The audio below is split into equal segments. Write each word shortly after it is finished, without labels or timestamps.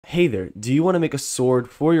Hey there, do you want to make a sword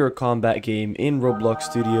for your combat game in Roblox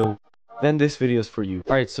Studio? Then this video is for you.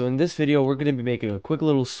 Alright, so in this video, we're going to be making a quick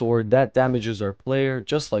little sword that damages our player,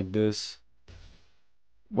 just like this.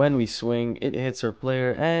 When we swing, it hits our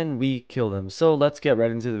player, and we kill them. So let's get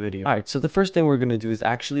right into the video. Alright, so the first thing we're going to do is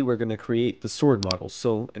we're going to create the sword model.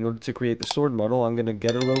 So in order to create the sword model, I'm going to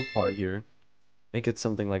get a little part here. Make it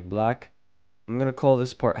something like black. I'm going to call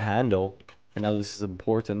this part handle. And now this is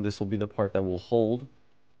important. This will be the part that will hold.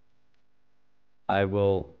 I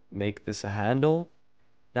will make this a handle.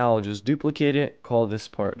 Now I'll just duplicate it, call this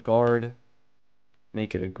part guard,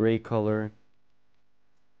 make it a gray color,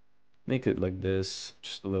 make it like this,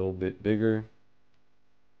 just a little bit bigger.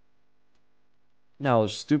 Now I'll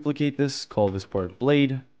just duplicate this, call this part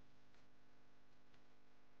blade.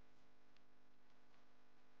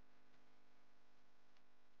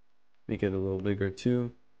 Make it a little bigger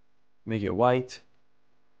too. Make it white.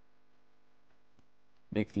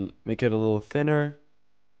 Make it a little thinner.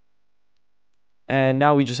 And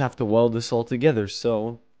now we just have to weld this all together.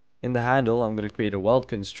 So in the handle, I'm going to create a weld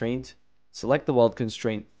constraint. Select the weld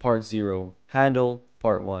constraint, part 0, handle,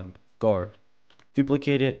 part 1, guard.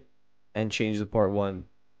 Duplicate it and change the part 1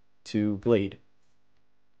 to blade.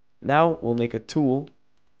 Now we'll make a tool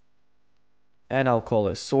and I'll call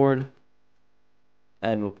it sword,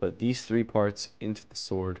 and we'll put these 3 parts into the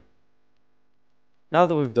sword. Now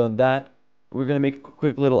that we've done that, we're going to make a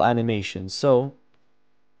quick little animation. So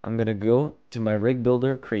I'm going to go to my rig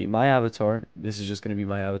builder, create my avatar. This is just going to be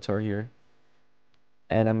my avatar here.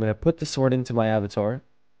 And I'm going to put the sword into my avatar.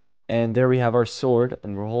 And there we have our sword,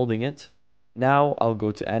 and we're holding it. Now I'll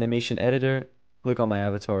go to animation editor, click on my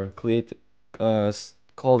avatar,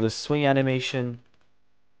 call this swing animation.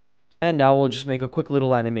 And now we'll just make a quick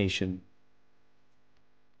little animation.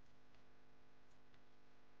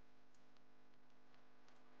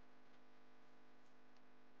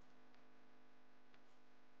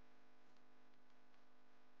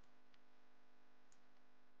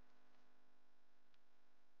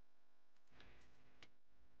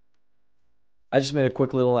 I just made a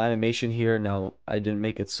quick little animation here. Now, I didn't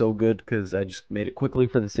make it so good because I just made it quickly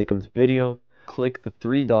for the sake of the video. Click the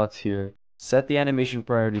 3 dots here. Set the animation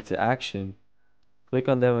priority to action. Click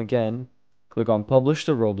on them again. Click on publish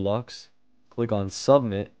to Roblox. Click on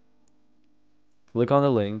submit. Click on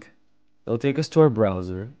the link. It'll take us to our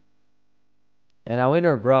browser. And now in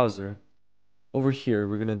our browser, over here,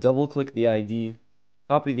 we're going to double click the ID.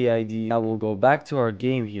 Copy the ID. Now we'll go back to our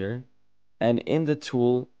game here. And in the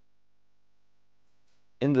tool,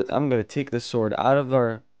 I'm going to take the sword out of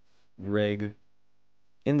our rig.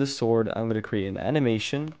 In the sword, I'm going to create an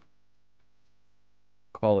animation.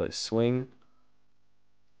 Call it swing.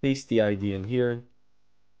 Paste the ID in here.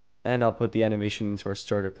 And I'll put the animation into our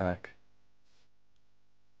starter pack.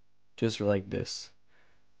 Just like this.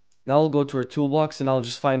 Now I'll go to our toolbox and I'll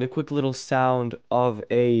just find a quick little sound of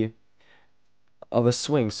a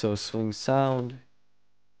swing. So swing sound.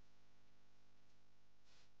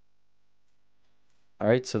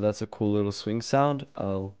 Alright, so that's a cool little swing sound.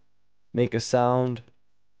 I'll make a sound.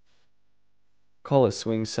 Call it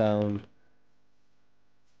swing sound.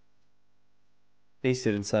 Paste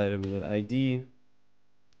it inside of the ID.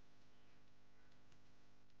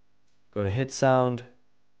 Go to hit sound.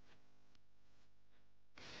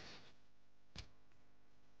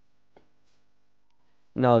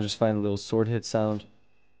 Now I'll just find a little sword hit sound.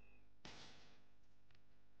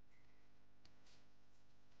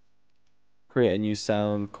 Create a new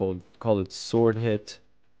sound call it sword hit.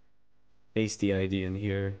 Paste the ID in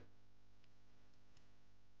here.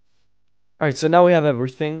 Alright, so now we have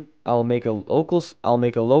everything. I'll make a local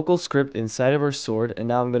script inside of our sword, and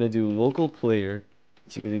now I'm gonna do local player.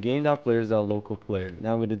 So the game.players.local player.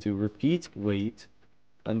 Now I'm gonna do repeat wait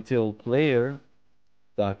until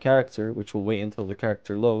player.character, which will wait until the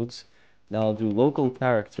character loads. Now I'll do local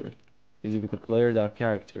character is equal to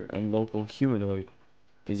player.character, and local humanoid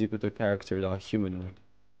is equal to character.humanoid.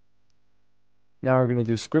 Now we're gonna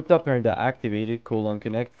do script.parent.activated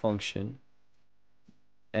connect function.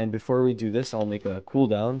 And before we do this, I'll make a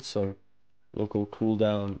cooldown. So local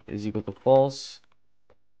cooldown is equal to false.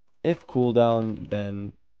 If cooldown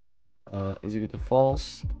then is equal to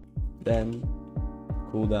false, then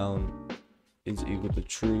cooldown is equal to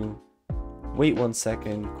true. Wait 1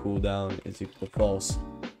 second, cooldown is equal to false.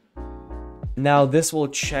 Now this will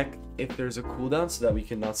check if there's a cooldown so that we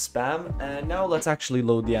cannot spam. And now let's actually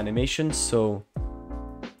load the animation. So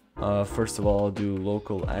first of all, I'll do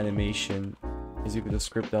local animation is equal to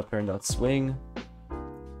script.parent.swing.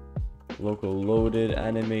 Local loaded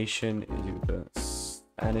animation is equal to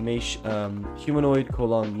animation humanoid :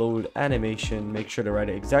 load animation. Make sure to write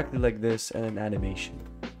it exactly like this, and an animation.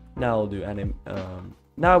 Now I'll do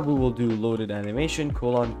now we will do loaded animation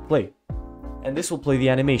colon play, and this will play the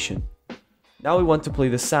animation. Now we want to play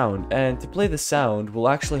the sound, and to play the sound, we'll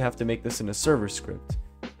actually have to make this in a server script.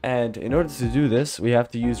 And in order to do this, we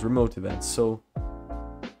have to use remote events. So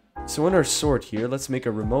in our sort here, let's make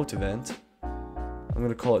a remote event. I'm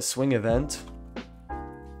gonna call it swing event.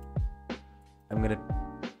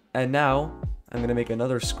 And now I'm gonna make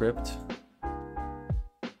another script.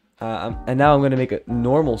 And now I'm gonna make a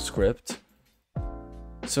normal script.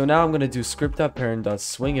 So now I'm gonna do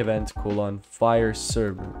script.parent.swing-event colon fire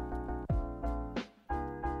server.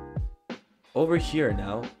 Over here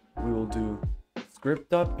now, we will do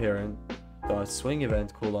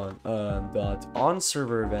script.parent.swing-event colon dot on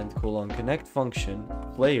server event colon connect function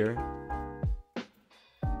player.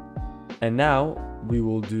 And now we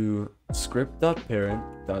will do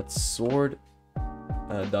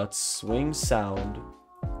script.parent.swing sound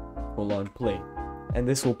colon play, and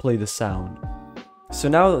this will play the sound. So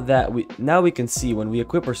now we can see when we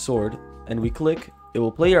equip our sword and we click, it will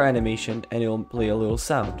play our animation and it will play a little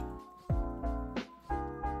sound.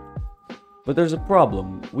 But there's a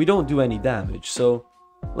problem. We don't do any damage, so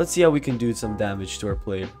let's see how we can do some damage to our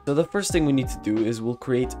player. So the first thing we need to do is we'll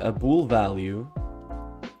create a bool value,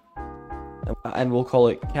 and we'll call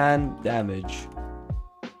it can damage,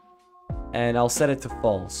 and I'll set it to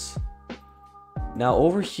false. Now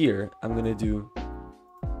over here, I'm gonna do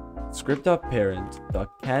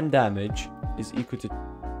script.parent.canDamage is equal to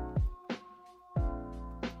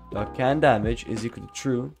 .canDamage is equal to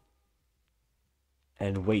true,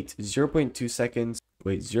 and wait 0.2 seconds,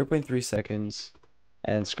 wait 0.3 seconds,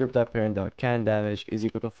 and script.parent.canDamage is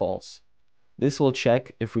equal to false. This will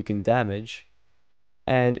check if we can damage,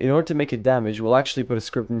 and in order to make it damage, we'll actually put a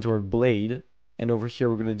script into our blade, and over here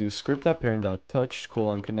we're gonna do script.parent.touch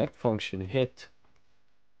colon connect function hit.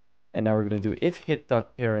 And now we're going to do if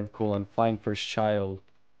hit.parent colon find first child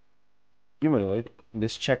humanoid.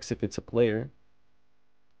 This checks if it's a player.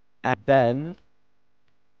 And then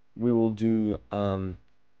we will do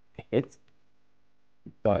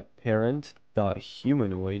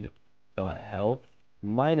hit.parent.humanoid.health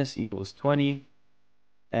minus equals 20.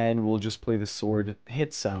 And we'll just play the sword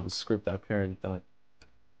hit sound.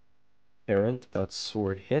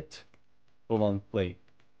 Script.parent.sword hit colon play.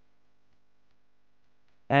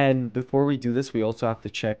 And before we do this, we also have to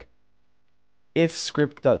check if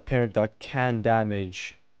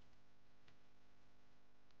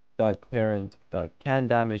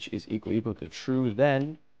script.parent.canDamage is equal to true,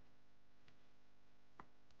 then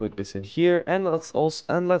put this in here, and let's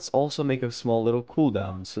also make a small little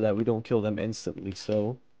cooldown so that we don't kill them instantly.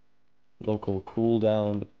 So local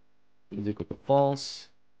cooldown is equal to false.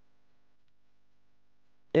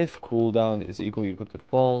 If cooldown is equal to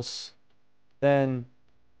false, then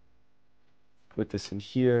put this in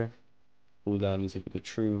here, cooldown is equal to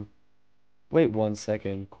true. Wait 1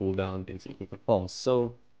 second, cooldown is equal to false.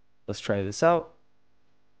 So let's try this out.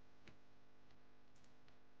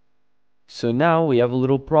 So now we have a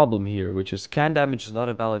little problem here, which is canDamage is not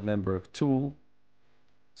a valid member of tool.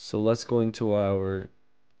 So let's go into our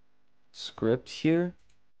script here.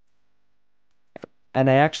 And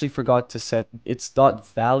I actually forgot to set it's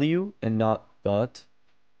 .value and not dot.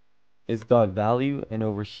 It's .value, and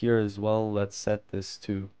over here as well, let's set this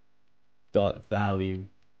to .value.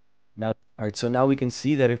 Now, alright, so now we can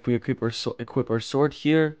see that if we equip our sword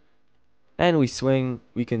here, and we swing,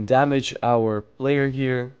 we can damage our player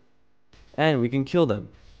here, and we can kill them.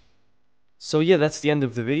 So yeah, that's the end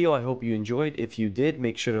of the video. I hope you enjoyed. If you did,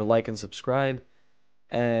 make sure to like and subscribe.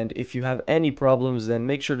 And if you have any problems, then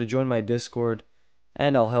make sure to join my Discord,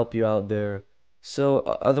 and I'll help you out there. So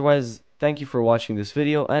otherwise, thank you for watching this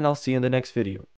video, and I'll see you in the next video.